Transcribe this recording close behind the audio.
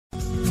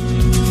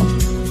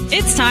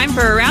It's time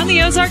for Around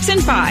the Ozarks in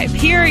 5.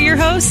 Here are your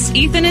hosts,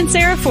 Ethan and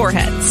Sarah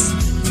Foreheads.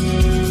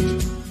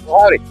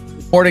 Howdy.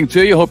 Morning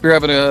to you. Hope you're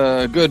having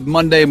a good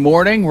Monday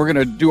morning. We're going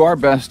to do our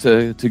best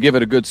to give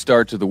it a good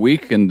start to the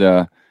week. And,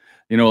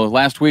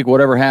 last week,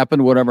 whatever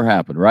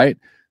happened, right?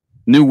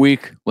 New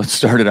week. Let's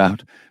start it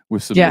out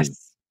with some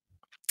news.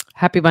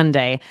 Happy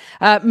Monday.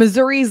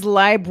 Missouri's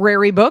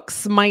library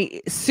books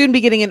might soon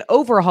be getting an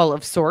overhaul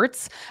of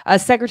sorts.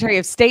 Secretary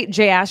of State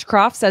Jay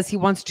Ashcroft says he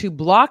wants to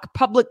block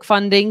public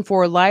funding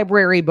for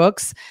library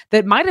books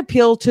that might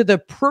appeal to the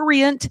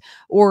prurient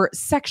or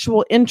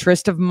sexual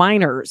interest of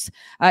minors.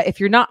 If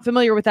you're not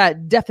familiar with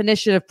that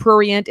definition of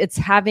prurient, it's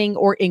having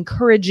or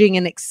encouraging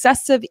an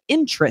excessive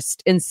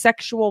interest in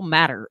sexual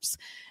matters.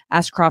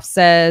 Ashcroft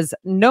says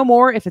no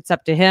more if it's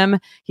up to him.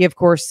 He, of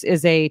course,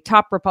 is a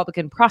top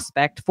Republican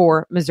prospect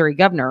for Missouri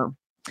governor.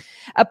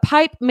 A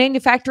pipe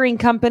manufacturing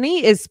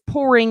company is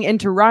pouring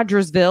into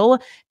Rogersville.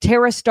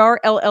 TerraStar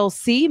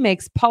LLC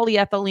makes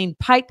polyethylene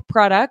pipe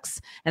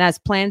products and has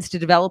plans to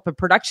develop a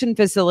production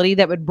facility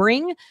that would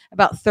bring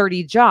about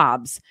 30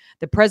 jobs.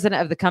 The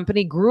president of the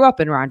company grew up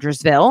in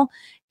Rogersville.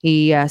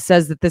 He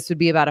says that this would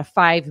be about a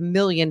 $5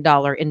 million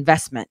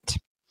investment.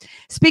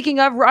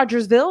 Speaking of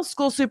Rogersville,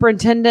 school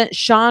superintendent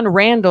Sean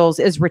Randles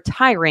is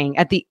retiring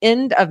at the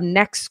end of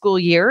next school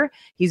year.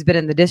 He's been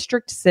in the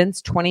district since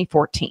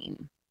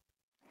 2014.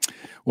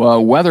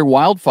 Well, weather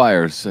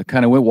wildfires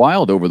kind of went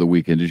wild over the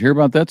weekend. Did you hear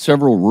about that?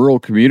 Several rural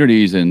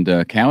communities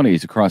and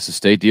counties across the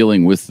state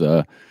dealing with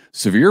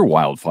severe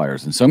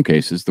wildfires in some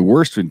cases. The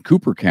worst in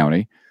Cooper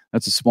County.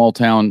 That's a small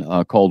town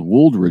called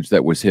Wooldridge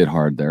that was hit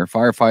hard there.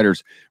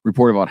 Firefighters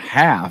report about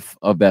half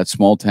of that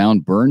small town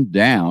burned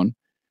down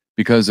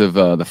because of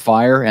the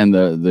fire and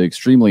the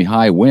extremely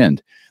high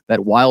wind.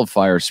 That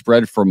wildfire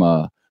spread from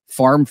a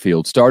farm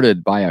field,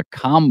 started by a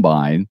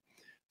combine,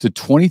 to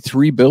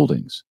 23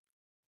 buildings.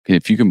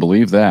 If you can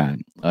believe that.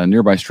 A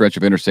nearby stretch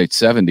of Interstate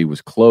 70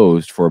 was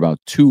closed for about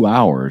 2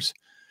 hours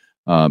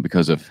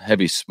because of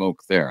heavy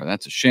smoke there.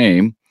 That's a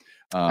shame.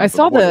 I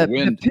saw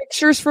the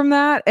pictures from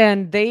that,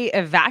 and they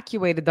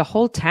evacuated the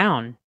whole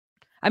town.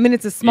 I mean,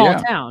 it's a small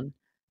town,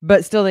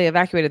 but still they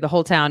evacuated the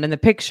whole town. And the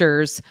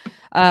pictures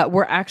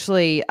were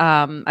actually,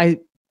 I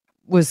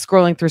was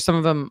scrolling through some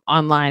of them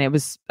online. It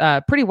was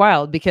pretty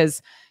wild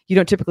because you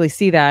don't typically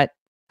see that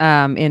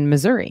in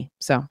Missouri.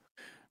 So,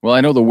 well,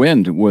 I know the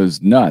wind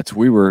was nuts.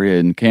 We were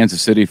in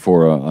Kansas City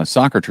for a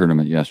soccer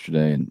tournament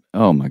yesterday, and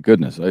oh my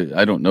goodness,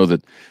 I don't know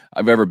that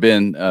I've ever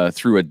been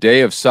through a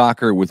day of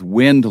soccer with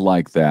wind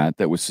like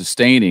that was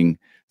sustaining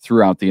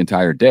throughout the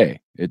entire day.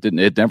 It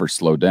never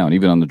slowed down.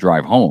 Even on the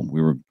drive home, we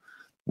were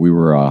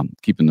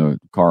keeping the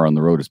car on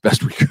the road as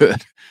best we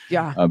could.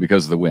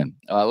 Because of the wind.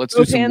 Let's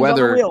do some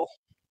weather.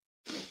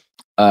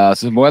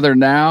 Some weather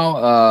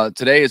now.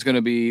 Today is going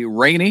to be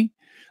rainy,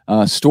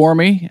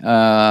 stormy.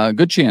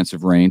 Good chance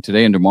of rain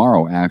today and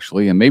tomorrow,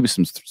 actually, and maybe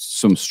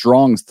some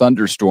strong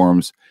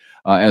thunderstorms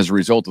as a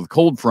result of the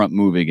cold front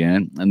moving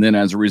in. And then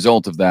as a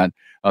result of that,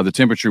 the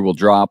temperature will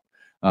drop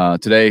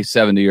today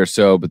 70 or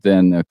so, but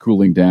then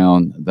cooling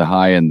down, the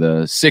high in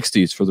the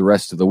 60s for the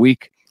rest of the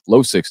week,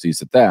 low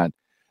 60s at that.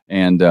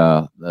 And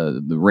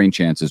the rain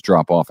chances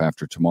drop off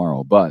after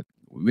tomorrow. But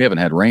we haven't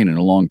had rain in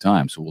a long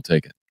time, so we'll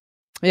take it.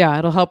 Yeah,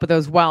 it'll help with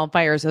those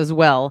wildfires as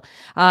well.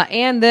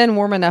 And then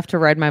warm enough to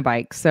ride my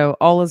bike. So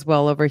all is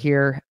well over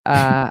here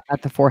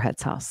at the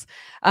Foreheads house.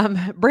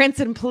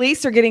 Branson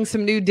police are getting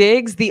some new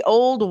digs. The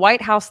old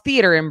White House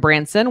Theater in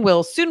Branson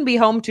will soon be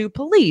home to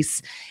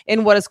police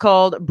in what is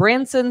called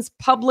Branson's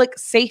Public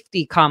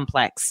Safety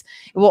Complex.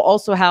 It will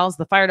also house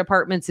the fire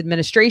department's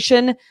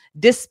administration,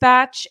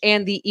 dispatch,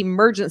 and the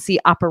emergency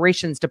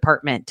operations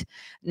department.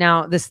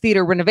 Now, this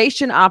theater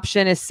renovation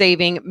option is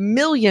saving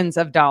millions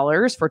of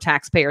dollars for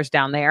taxpayers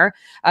down there.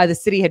 The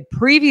city had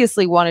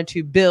previously wanted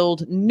to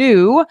build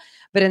new,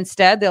 but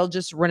instead they'll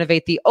just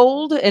renovate the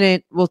old, and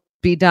it will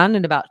be done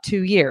in about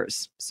 2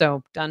 years.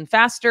 So done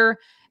faster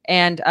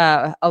and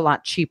a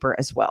lot cheaper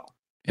as well.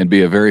 And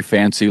be a very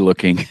fancy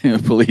looking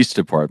police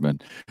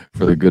department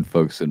for the good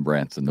folks in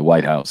Branson, the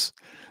White House.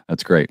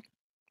 That's great.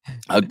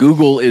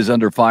 Google is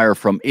under fire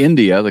from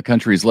India. The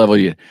country's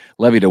levied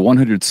a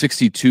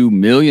 $162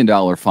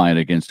 million fine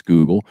against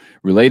Google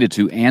related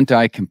to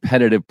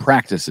anti-competitive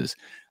practices.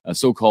 A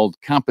so-called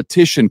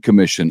Competition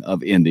Commission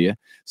of India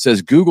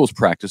says Google's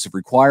practice of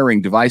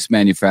requiring device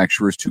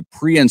manufacturers to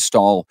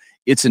pre-install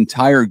its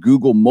entire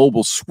Google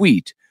mobile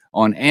suite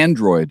on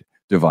Android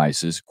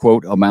devices,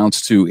 quote,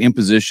 amounts to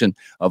imposition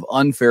of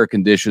unfair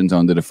conditions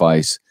on the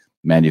device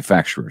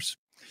manufacturers.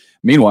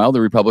 Meanwhile, the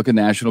Republican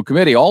National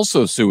Committee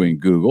also suing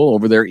Google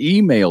over their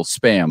email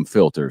spam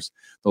filters.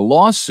 The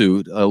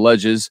lawsuit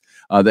alleges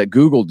that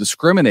Google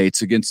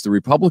discriminates against the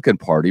Republican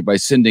Party by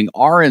sending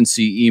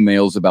RNC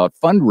emails about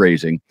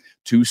fundraising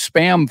to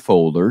spam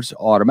folders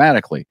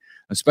automatically,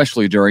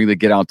 especially during the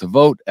Get Out the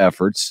Vote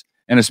efforts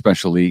and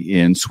especially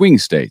in swing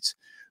states.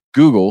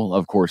 Google,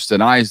 of course,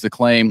 denies the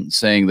claim,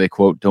 saying they,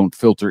 quote, don't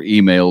filter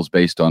emails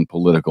based on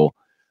political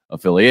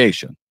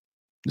affiliation.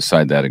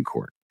 Decide that in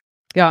court.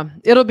 Yeah,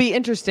 it'll be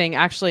interesting.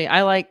 Actually,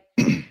 I like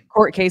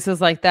court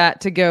cases like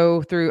that to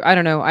go through. I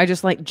don't know. I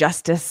just like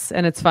justice,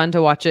 and it's fun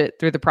to watch it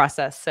through the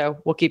process. So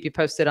we'll keep you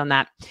posted on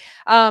that.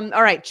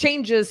 All right.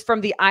 Changes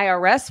from the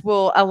IRS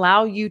will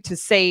allow you to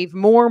save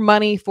more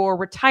money for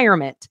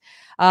retirement.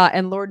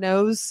 And Lord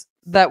knows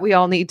that we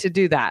all need to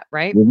do that,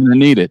 right? We're going to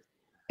need it.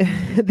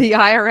 The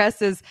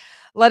IRS is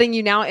letting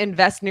you now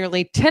invest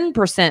nearly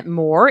 10%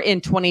 more in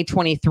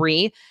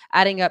 2023,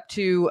 adding up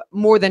to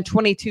more than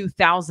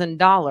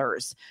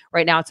 $22,000.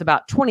 Right now, it's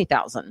about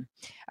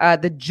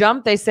 $20,000. The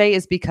jump, they say,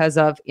 is because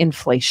of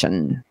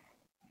inflation.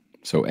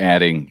 So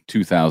adding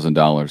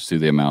 $2,000 to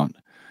the amount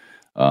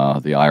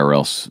the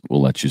IRS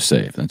will let you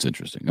save. That's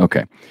interesting.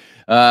 Okay.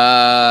 We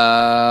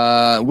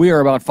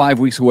are about 5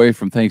 weeks away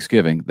from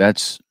Thanksgiving.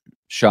 That's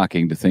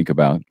shocking to think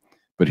about,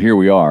 but here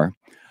we are.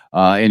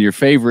 And your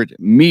favorite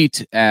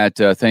meat at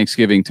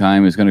Thanksgiving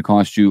time is going to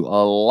cost you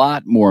a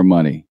lot more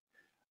money.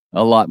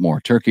 A lot more.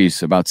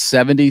 Turkey's about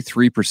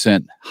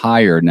 73%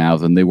 higher now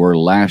than they were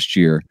last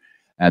year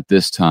at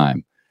this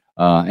time.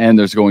 And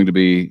there's going to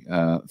be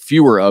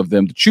fewer of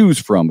them to choose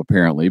from,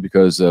 apparently,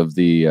 because of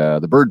the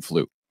bird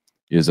flu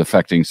is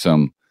affecting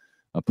some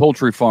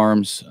poultry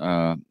farms.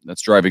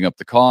 That's driving up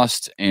the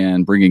cost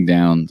and bringing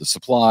down the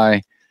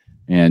supply.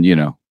 And,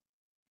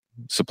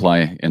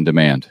 supply and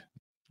demand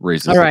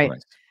raises the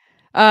price.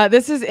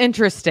 This is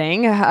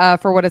interesting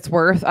for what it's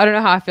worth. I don't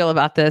know how I feel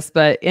about this,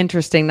 but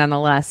interesting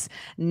nonetheless.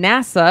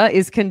 NASA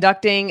is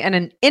conducting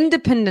an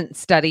independent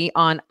study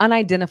on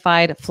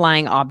unidentified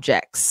flying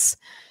objects,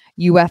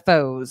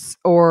 UFOs,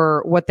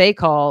 or what they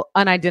call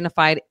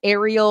unidentified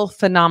aerial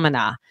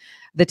phenomena.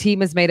 The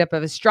team is made up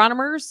of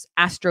astronomers,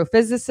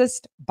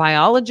 astrophysicists,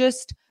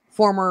 biologists,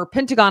 former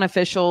Pentagon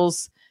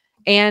officials,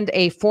 and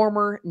a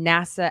former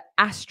NASA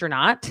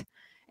astronaut,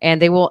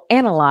 and they will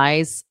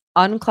analyze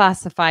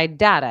unclassified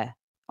data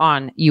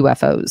on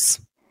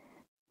UFOs.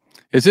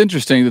 It's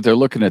interesting that they're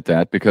looking at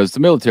that because the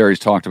military's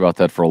talked about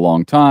that for a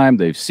long time.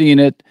 They've seen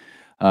it.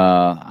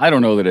 I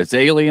don't know that it's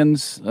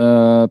aliens.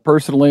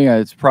 Personally,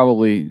 it's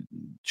probably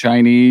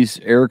Chinese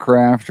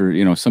aircraft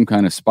or some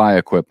kind of spy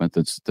equipment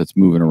that's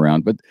moving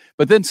around.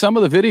 But then some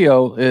of the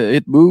video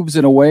it moves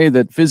in a way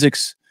that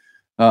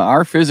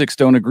our physics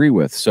don't agree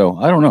with. So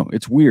I don't know.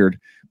 It's weird.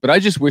 But I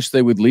just wish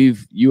they would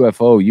leave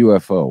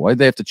UFO. Why'd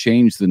they have to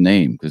change the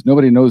name? Because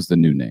nobody knows the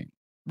new name.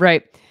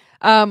 Right.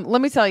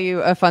 Let me tell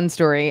you a fun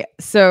story.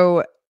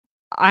 So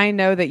I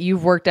know that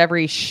you've worked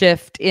every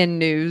shift in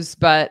news,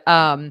 but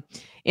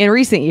in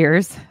recent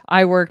years,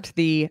 I worked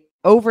the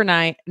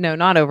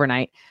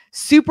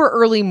super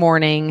early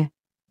morning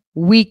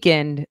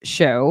weekend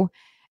show.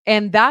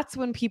 And that's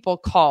when people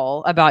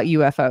call about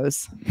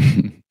UFOs.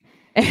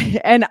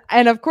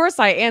 And of course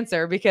I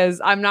answer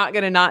because I'm not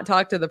going to not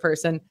talk to the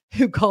person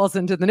who calls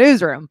into the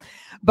newsroom.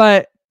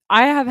 But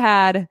I have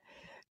had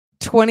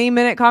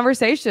 20-minute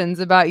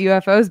conversations about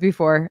UFOs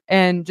before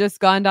and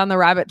just gone down the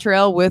rabbit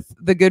trail with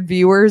the good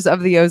viewers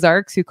of the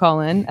Ozarks who call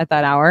in at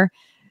that hour.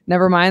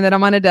 Never mind that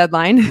I'm on a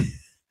deadline,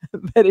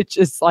 but it's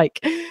just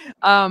like,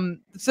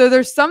 so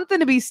there's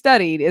something to be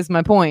studied is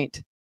my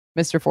point,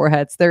 Mr.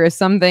 Foreheads. There is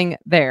something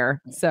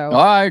there. So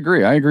I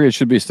agree. It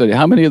should be studied.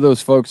 How many of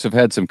those folks have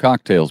had some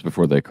cocktails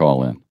before they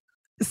call in?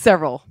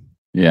 Several.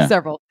 Yeah.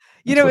 Several.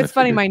 It's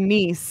funny. My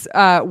niece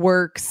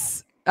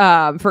works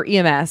for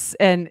EMS,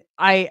 and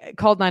I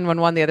called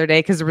 911 the other day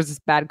because there was this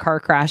bad car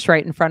crash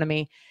right in front of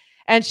me.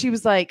 And she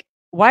was like,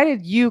 "Why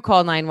did you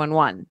call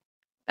 911?"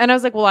 And I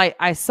was like, "Well,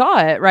 I saw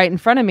it right in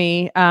front of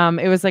me.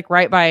 It was like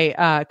right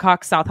by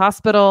Cox South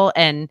Hospital,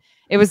 and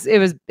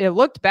it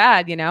looked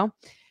bad,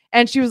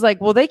 And she was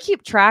like, "Well, they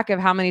keep track of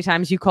how many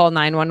times you call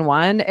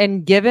 911.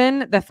 And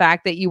given the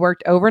fact that you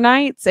worked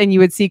overnights and you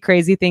would see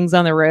crazy things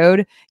on the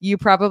road, you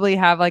probably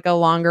have like a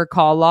longer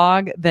call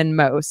log than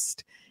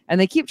most. And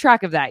they keep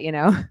track of that,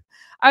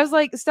 I was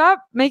like,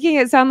 stop making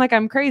it sound like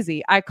I'm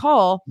crazy. I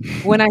call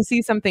when I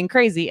see something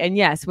crazy. And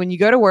yes, when you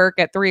go to work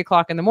at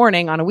 3:00 in the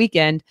morning on a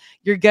weekend,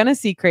 you're going to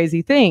see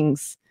crazy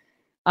things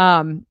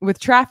with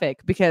traffic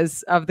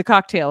because of the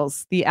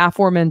cocktails, the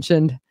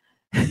aforementioned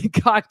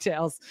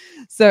cocktails.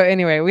 So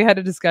anyway, we had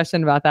a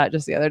discussion about that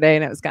just the other day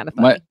and it was kind of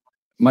funny.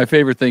 My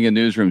favorite thing in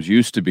newsrooms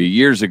used to be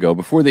years ago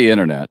before the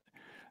internet.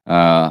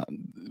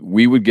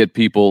 We would get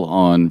people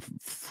on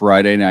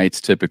Friday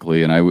nights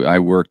typically. And I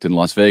worked in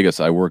Las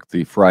Vegas. I worked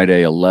the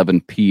Friday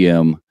 11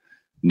 p.m.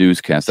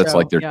 newscast. That's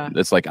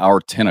that's like our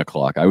 10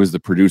 o'clock. I was the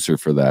producer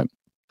for that.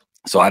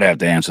 So I'd have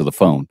to answer the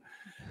phone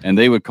and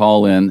they would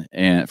call in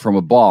and from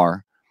a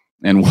bar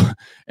and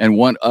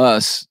want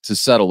us to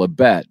settle a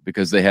bet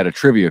because they had a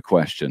trivia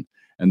question.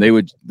 And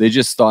they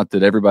just thought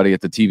that everybody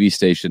at the TV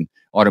station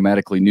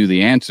automatically knew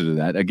the answer to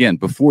that. Again,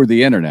 before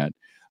the internet.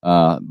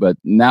 But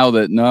now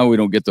we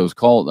don't get those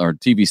calls, our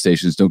TV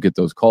stations don't get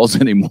those calls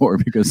anymore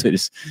because they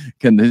just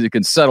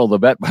can settle the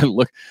bet by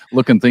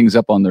looking things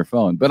up on their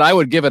phone. But I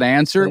would give an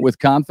answer with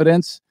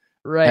confidence,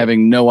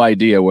 having no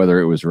idea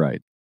whether it was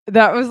right.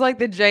 That was like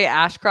the Jay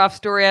Ashcroft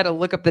story. I had to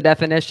look up the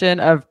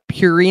definition of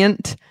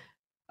prurient.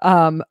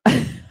 I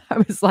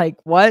was like,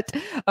 what?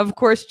 Of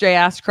course, Jay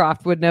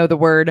Ashcroft would know the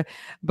word,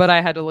 but I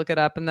had to look it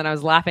up. And then I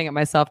was laughing at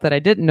myself that I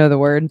didn't know the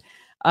word.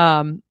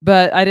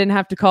 But I didn't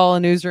have to call a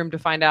newsroom to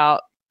find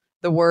out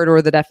the word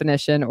or the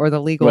definition or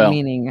the legal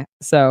meaning.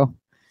 So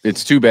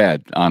it's too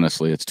bad,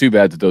 honestly. It's too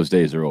bad that those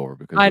days are over.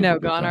 Because I know,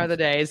 gone are the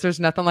days. There's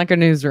nothing like a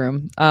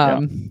newsroom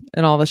and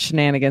all the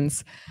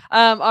shenanigans.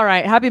 All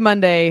right. Happy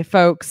Monday,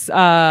 folks.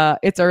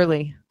 It's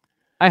early.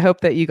 I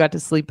hope that you got to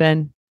sleep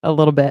in a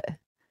little bit.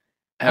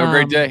 Have a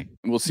great day.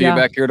 We'll see you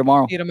back here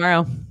tomorrow. See you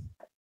tomorrow.